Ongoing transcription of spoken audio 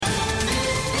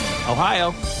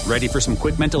Ohio, ready for some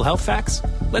quick mental health facts?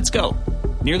 Let's go.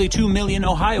 Nearly 2 million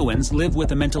Ohioans live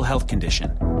with a mental health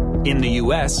condition. In the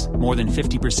U.S., more than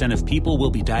 50% of people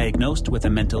will be diagnosed with a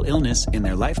mental illness in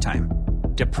their lifetime.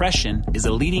 Depression is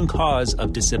a leading cause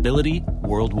of disability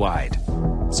worldwide.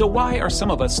 So why are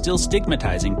some of us still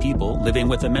stigmatizing people living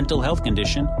with a mental health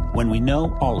condition when we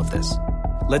know all of this?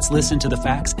 Let's listen to the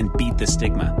facts and beat the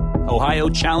stigma. Ohio,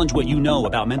 challenge what you know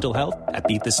about mental health at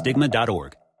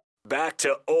beatthestigma.org. Back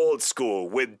to old school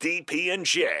with DP and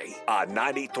J on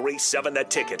 93.7 The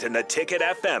Ticket and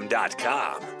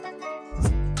theticketfm.com.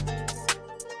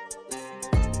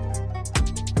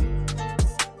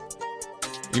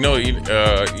 You know,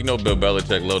 Bill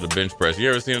Belichick loved the bench press. You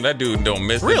ever seen him? That dude don't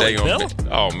miss Really, the day Bill?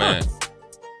 Oh man,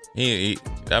 he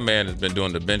that man has been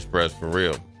doing the bench press for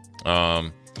real.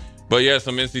 But yeah,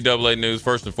 some NCAA news.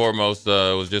 First and foremost,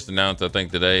 it was just announced, I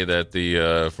think, today that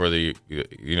for the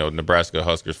Nebraska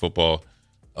Huskers football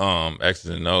X's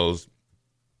and O's,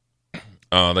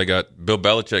 they got Bill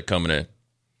Belichick coming in.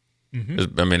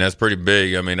 Mm-hmm. I mean, that's pretty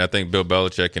big. I mean, I think Bill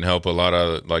Belichick can help a lot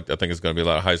of, I think it's going to be a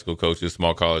lot of high school coaches,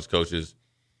 small college coaches.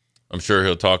 I'm sure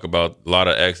he'll talk about a lot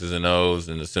of X's and O's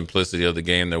and the simplicity of the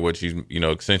game, that which he's,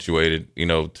 accentuated,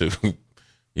 to,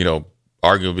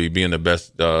 arguably being the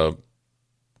best NFL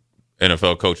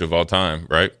coach of all time,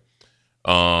 right?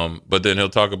 But then he'll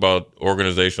talk about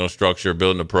organizational structure,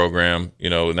 building a program,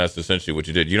 and that's essentially what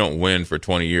you did. You don't win for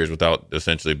 20 years without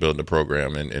essentially building a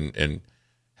program and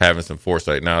having some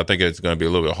foresight. Now, I think it's going to be a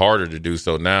little bit harder to do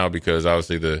so now because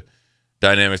obviously the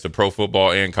dynamics of pro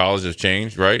football and college has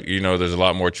changed, right? There's a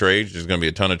lot more trades. There's going to be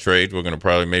a ton of trades. We're going to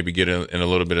probably maybe get in a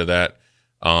little bit of that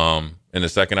in the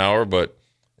second hour,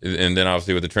 and then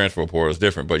obviously with the transfer portal, it's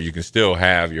different. But you can still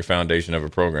have your foundation of a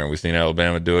program. We've seen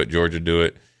Alabama do it, Georgia do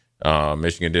it,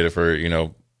 Michigan did it for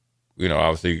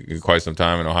obviously quite some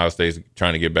time, and Ohio State's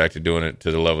trying to get back to doing it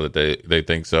to the level that they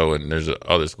think so, and there's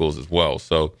other schools as well.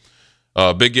 So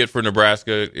big get for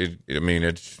Nebraska.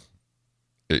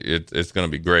 It's going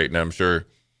to be great, and I'm sure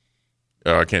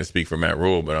I can't speak for Matt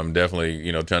Rule, but I'm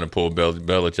definitely trying to pull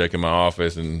Belichick in my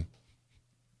office and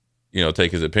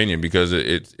take his opinion, because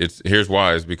it's here's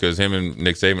why. It's because him and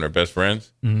Nick Saban are best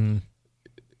friends. Mm-hmm.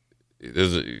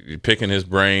 Picking his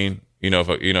brain, and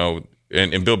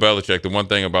Bill Belichick. The one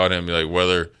thing about him,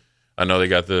 whether I know they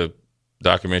got the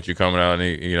documentary coming out,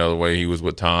 and the way he was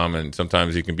with Tom, and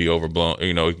sometimes he can be overblown.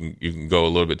 You can go a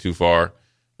little bit too far.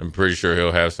 I'm pretty sure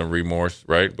he'll have some remorse,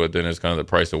 right? But then it's kind of the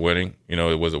price of winning.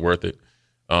 Was it worth it?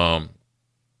 But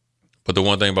the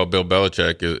one thing about Bill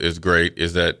Belichick is great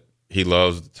is that he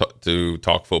loves to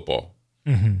talk football.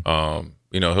 Mm-hmm.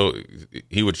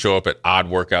 He would show up at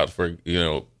odd workouts for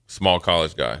small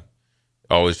college guy,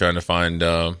 always trying to find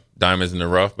diamonds in the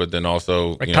rough, but then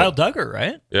also Kyle Duggar,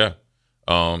 right? Yeah,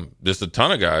 just a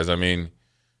ton of guys. I mean.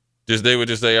 They would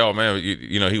just say, "Oh man,"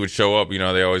 he would show up.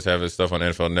 They always have his stuff on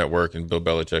NFL Network, and Bill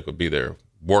Belichick would be there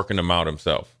working them out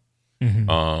himself.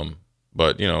 Mm-hmm.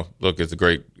 But look, it's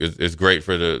great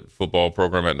for the football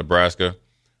program at Nebraska.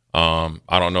 I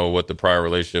don't know what the prior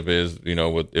relationship is,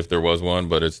 if there was one,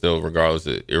 but it's still regardless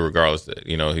that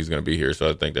he's going to be here.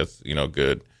 So I think that's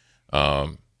good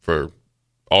for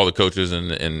all the coaches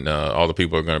and all the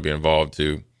people who are going to be involved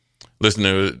to listen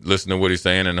to what he's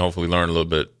saying and hopefully learn a little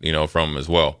bit from him as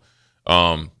well.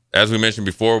 As we mentioned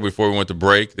before we went to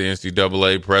break, the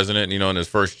NCAA president, in his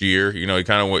first year, he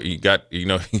kind of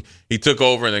he took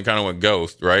over and then kind of went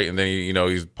ghost, right? And then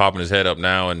he's popping his head up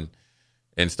now and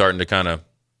starting to kind of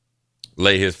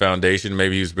lay his foundation.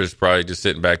 Maybe he was just probably just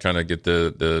sitting back trying to get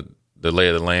the lay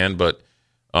of the land, but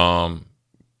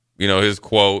his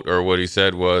quote or what he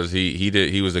said was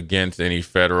he was against any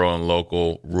federal and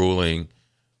local ruling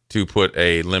to put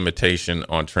a limitation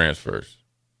on transfers.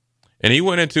 And he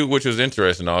went into, which was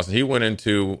interesting, Austin, he went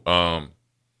into,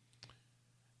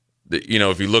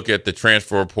 if you look at the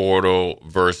transfer portal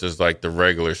versus like the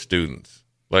regular students,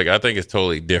 I think it's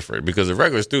totally different because the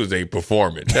regular students ain't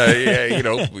performing.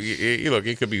 Look,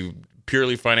 it could be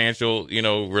purely financial,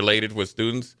 related with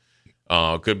students.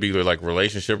 Could be like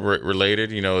relationship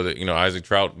related, Isaac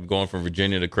Trout going from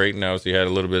Virginia to Creighton, obviously had a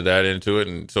little bit of that into it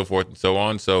and so forth and so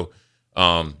on. So,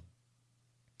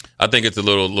 I think it's a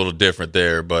little different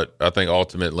there, but I think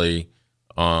ultimately,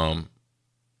 I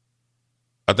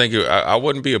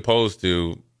wouldn't be opposed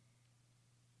to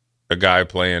a guy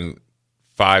playing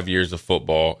 5 years of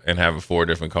football and having 4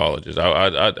 different colleges.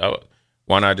 Why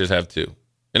not just have 2?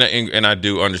 And I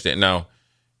do understand. Now,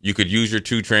 you could use your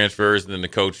 2 transfers, and then the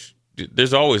coach.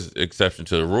 There's always exception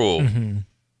to the rule, mm-hmm.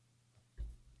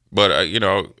 But I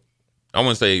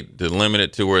wouldn't say to limit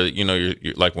it to where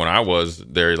you're like when I was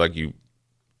there, like you'd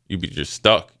be just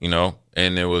stuck,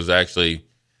 and it was actually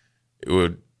it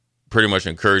would pretty much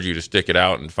encourage you to stick it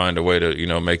out and find a way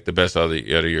to, make the best out of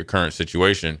your current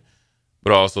situation.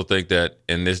 But I also think that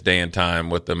in this day and time,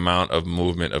 with the amount of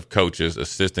movement of coaches,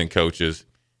 assistant coaches,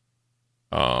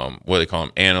 what they call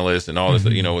them, analysts, and all this,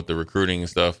 with the recruiting and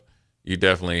stuff, you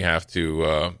definitely have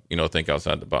to, think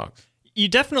outside the box. You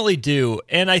definitely do.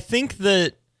 And I think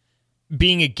that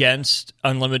being against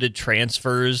unlimited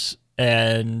transfers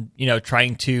and,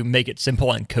 trying to make it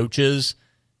simple on coaches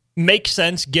makes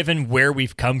sense given where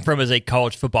we've come from as a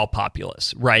college football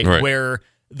populace, right? Where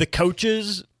the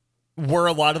coaches were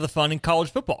a lot of the fun in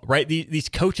college football, right? These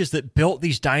coaches that built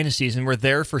these dynasties and were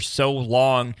there for so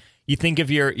long. You think of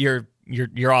your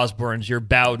Osbornes, your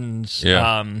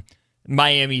Bowdens,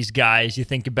 Miami's guys. You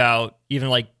think about even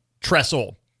like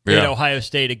Tressel at Ohio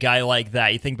State, a guy like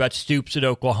that. You think about Stoops at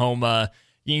Oklahoma.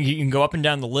 You can go up and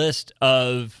down the list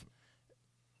of,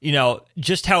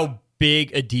 just how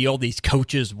big a deal these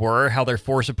coaches were, how their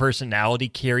force of personality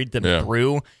carried them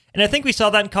through. And I think we saw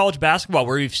that in college basketball,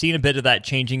 where we've seen a bit of that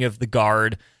changing of the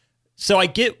guard. So I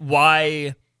get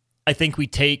why I think we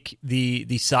take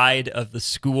the side of the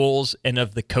schools and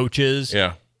of the coaches,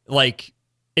 like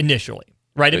initially,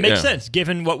 right? It makes sense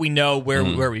given what we know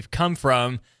where we've come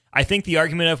from. I think the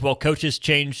argument of, well, coaches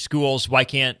change schools, why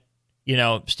can't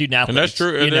student athletes? And that's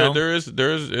true.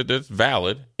 It's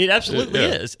valid. It absolutely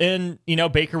is. And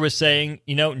Baker was saying,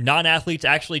 non-athletes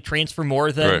actually transfer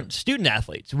more than student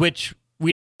athletes, which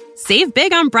we save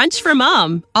big on brunch for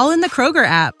mom, all in the Kroger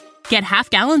app. Get half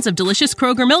gallons of delicious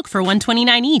Kroger milk for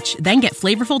 $1.29 each. Then get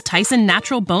flavorful Tyson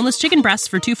natural boneless chicken breasts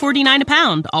for $2.49 a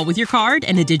pound, all with your card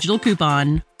and a digital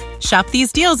coupon. Shop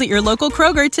these deals at your local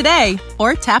Kroger today,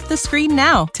 or tap the screen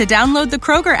now to download the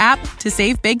Kroger app to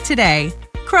save big today.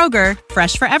 Kroger,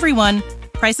 fresh for everyone.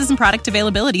 Prices and product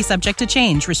availability subject to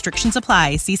change. Restrictions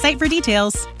apply. See site for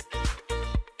details.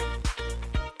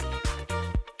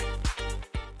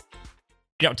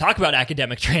 We don't talk about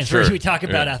academic transfers. We talk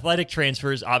about athletic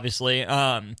transfers, obviously.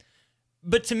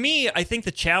 But to me, I think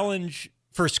the challenge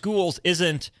for schools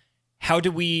isn't how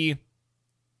do we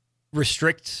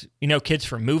restrict, kids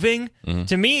from moving. Mm-hmm.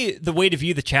 To me, the way to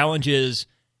view the challenge is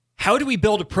how do we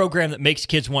build a program that makes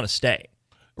kids want to stay?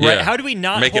 Right? Yeah. How do we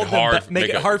not make it hard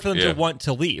for them to want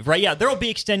to leave? Right? Yeah, there will be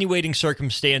extenuating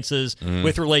circumstances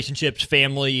with relationships,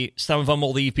 family. Some of them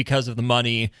will leave because of the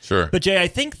money. Sure. But Jay, I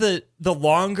think that the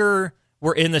longer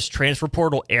we're in this transfer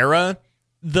portal era,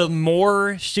 the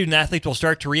more student athletes will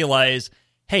start to realize,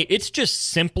 hey, it's just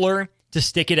simpler to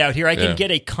stick it out here. I can get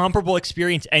a comparable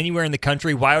experience anywhere in the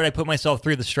country. Why would I put myself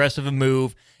through the stress of a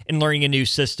move and learning a new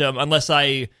system unless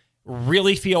I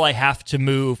really feel I have to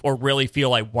move or really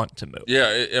feel I want to move?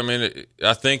 Yeah, I mean,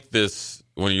 I think this,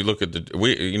 when you look at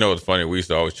it's funny, we used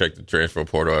to always check the transfer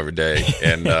portal every day,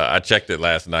 and I checked it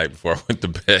last night before I went to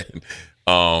bed,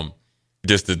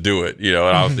 just to do it, and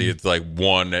obviously it's like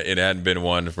one, it hadn't been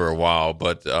one for a while,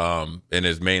 but, and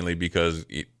it's mainly because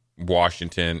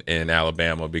Washington and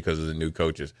Alabama because of the new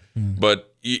coaches.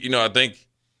 But, I think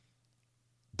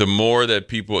the more that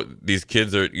these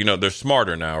kids are, they're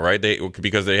smarter now, right?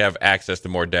 Because they have access to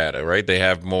more data, right? They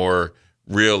have more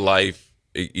real life,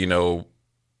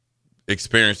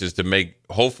 experiences to make,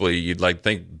 hopefully you'd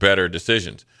think better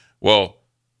decisions. Well,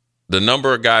 the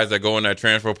number of guys that go in that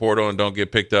transfer portal and don't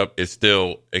get picked up is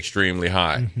still extremely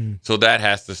high. So that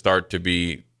has to start to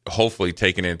be hopefully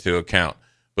taken into account.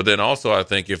 But then also, I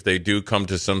think if they do come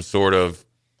to some sort of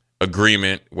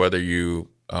agreement, whether you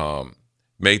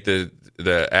make the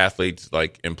athletes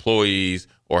like employees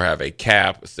or have a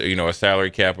cap, a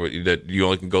salary cap that you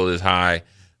only can go this high,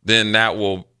 then that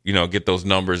will, get those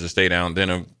numbers to stay down.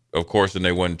 Then, of course, then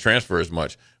they wouldn't transfer as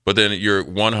much. But then you're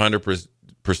 100%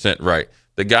 right.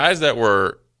 The guys that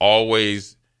were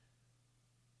always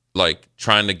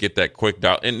trying to get that quick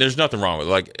dollar, and there's nothing wrong with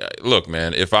it. Look,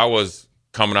 man, if I was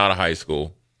coming out of high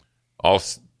school, all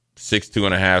 6'2"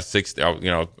 and a half,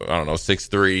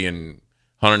 6'3" and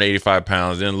 185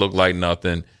 pounds, didn't look like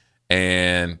nothing,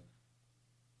 and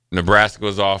Nebraska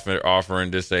was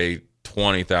offering just say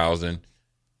 $20,000,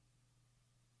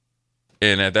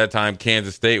 and at that time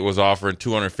Kansas State was offering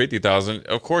 $250,000.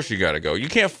 Of course, you got to go. You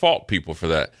can't fault people for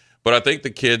that. But I think the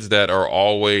kids that are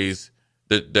always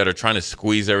that are trying to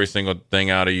squeeze every single thing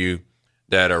out of you,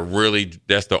 that are really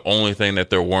that's the only thing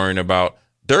that they're worrying about,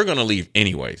 they're going to leave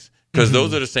anyways. Because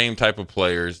those are the same type of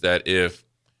players that if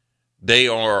they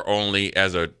are only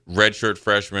as a redshirt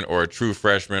freshman or a true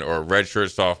freshman or a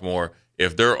redshirt sophomore,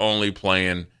 if they're only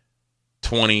playing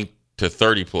 20 to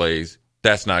 30 plays,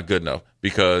 that's not good enough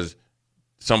because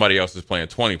somebody else is playing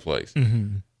 20 plays.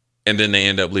 And then they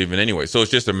end up leaving anyway. So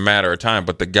it's just a matter of time.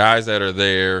 But the guys that are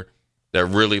there that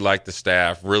really like the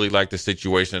staff, really like the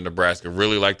situation in Nebraska,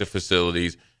 really like the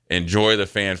facilities, enjoy the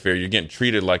fanfare. You're getting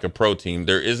treated like a pro team.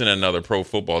 There isn't another pro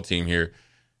football team here,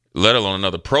 let alone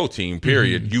another pro team,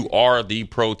 period. Mm-hmm. You are the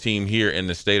pro team here in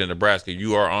the state of Nebraska.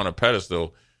 You are on a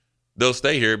pedestal. They'll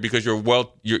stay here because you're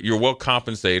well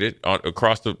compensated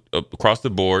across the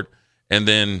board, and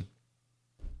then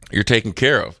you're taken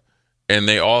care of. And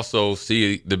they also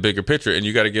see the bigger picture, and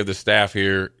you got to give the staff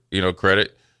here,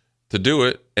 credit to do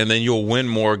it, and then you'll win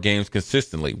more games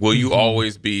consistently. Will you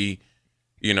always be,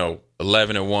 11-1,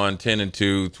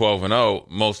 10-2, 12-0?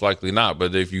 Most likely not.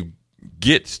 But if you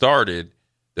get started,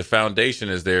 the foundation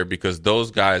is there because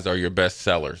those guys are your best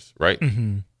sellers, right?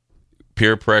 Mm-hmm.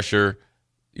 Peer pressure,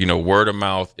 word of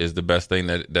mouth is the best thing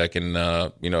that can,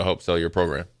 help sell your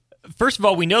program. First of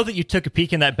all, we know that you took a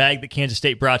peek in that bag that Kansas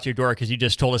State brought to your door because you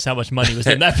just told us how much money was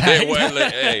in that bag.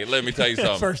 Hey, let me tell you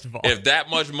something. First of all, if that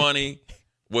much money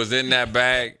was in that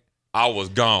bag, I was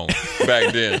gone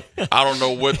back then. I don't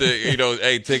know what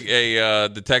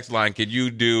the text line, could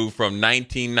you do from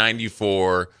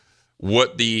 1994 what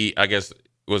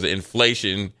was the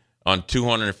inflation on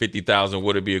 250,000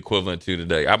 would it be equivalent to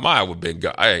today? I would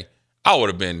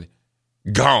have been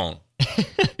gone.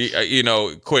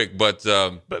 Quick, but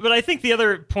I think the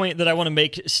other point that I want to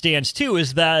make stands too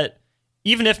is that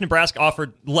even if Nebraska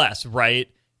offered less, right?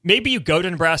 Maybe you go to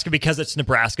Nebraska because it's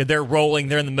Nebraska. They're rolling.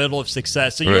 They're in the middle of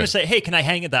success. So you're going to say, hey, can I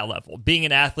hang at that level? Being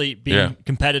an athlete, being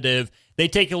competitive. They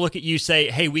take a look at you,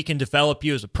 say, hey, we can develop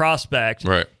you as a prospect.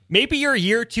 Right. Maybe you're a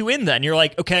year or two in then. You're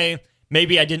like, okay,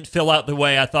 maybe I didn't fill out the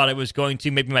way I thought I was going to.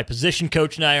 Maybe my position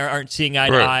coach and I aren't seeing eye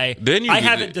to eye. Then I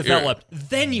haven't developed.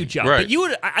 Then you jump. Right.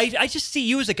 But I just see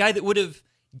you as a guy that would have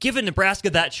given Nebraska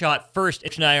that shot first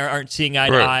if and I aren't seeing eye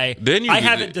to eye. Then I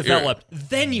haven't developed.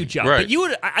 Then you jump. Right.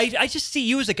 But I just see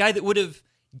you as a guy that would have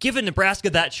given Nebraska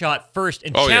that shot first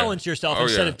and challenged yourself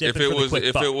instead of dipping for the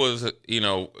quick buck. If it was,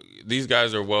 these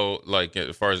guys are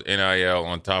as far as NIL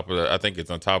on top of I think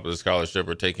it's on top of the scholarship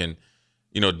or taking,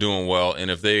 doing well. And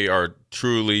if they are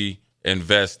truly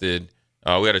invested,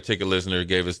 we had a ticket listener who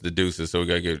gave us the deuces, so we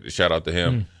got to give a shout out to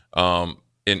him.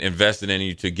 And invested in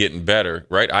you to getting better,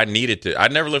 right? I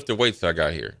never lifted weights till I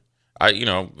got here.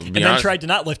 Then tried to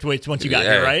not lift weights once you got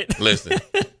here, right? Listen,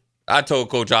 I told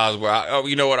Coach Osborne,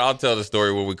 you know what? I'll tell the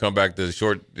story when we come back to the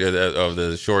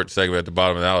short segment at the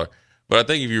bottom of the hour. But I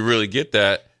think if you really get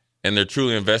that and they're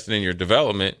truly invested in your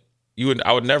development,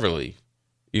 I would never leave.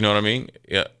 You know what I mean?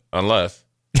 Yeah, unless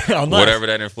whatever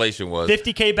that inflation was.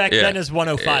 $50K back then is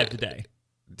 $105 today.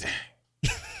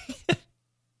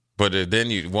 But then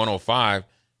 105,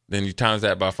 then you times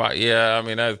that by 5. Yeah, I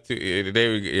mean that's I would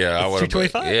have.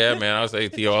 225. Yeah, man, I was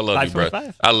ATO. I love you, bro.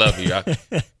 I love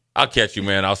you. I'll catch you,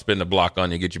 man. I'll spin the block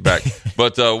on you, get you back.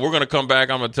 But we're gonna come back.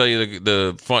 I'm gonna tell you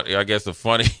the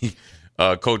funny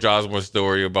Coach Osborne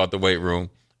story about the weight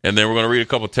room, and then we're gonna read a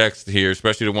couple texts here,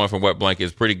 especially the one from Wet Blanket.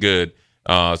 It's pretty good.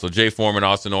 So Jay Foreman,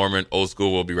 Austin Orman, Old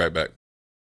School. We'll be right back.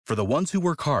 For the ones who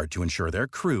work hard to ensure their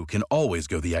crew can always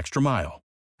go the extra mile,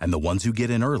 and the ones who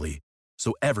get in early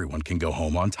so everyone can go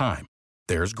home on time,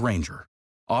 there's Grainger,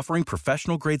 offering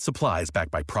professional-grade supplies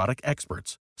backed by product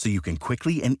experts so you can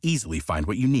quickly and easily find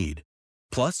what you need.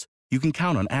 Plus, you can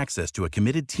count on access to a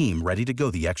committed team ready to go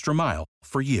the extra mile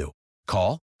for you.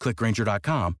 Call, click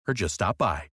Grainger.com, or just stop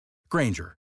by.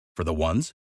 Grainger, for the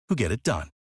ones who get it done.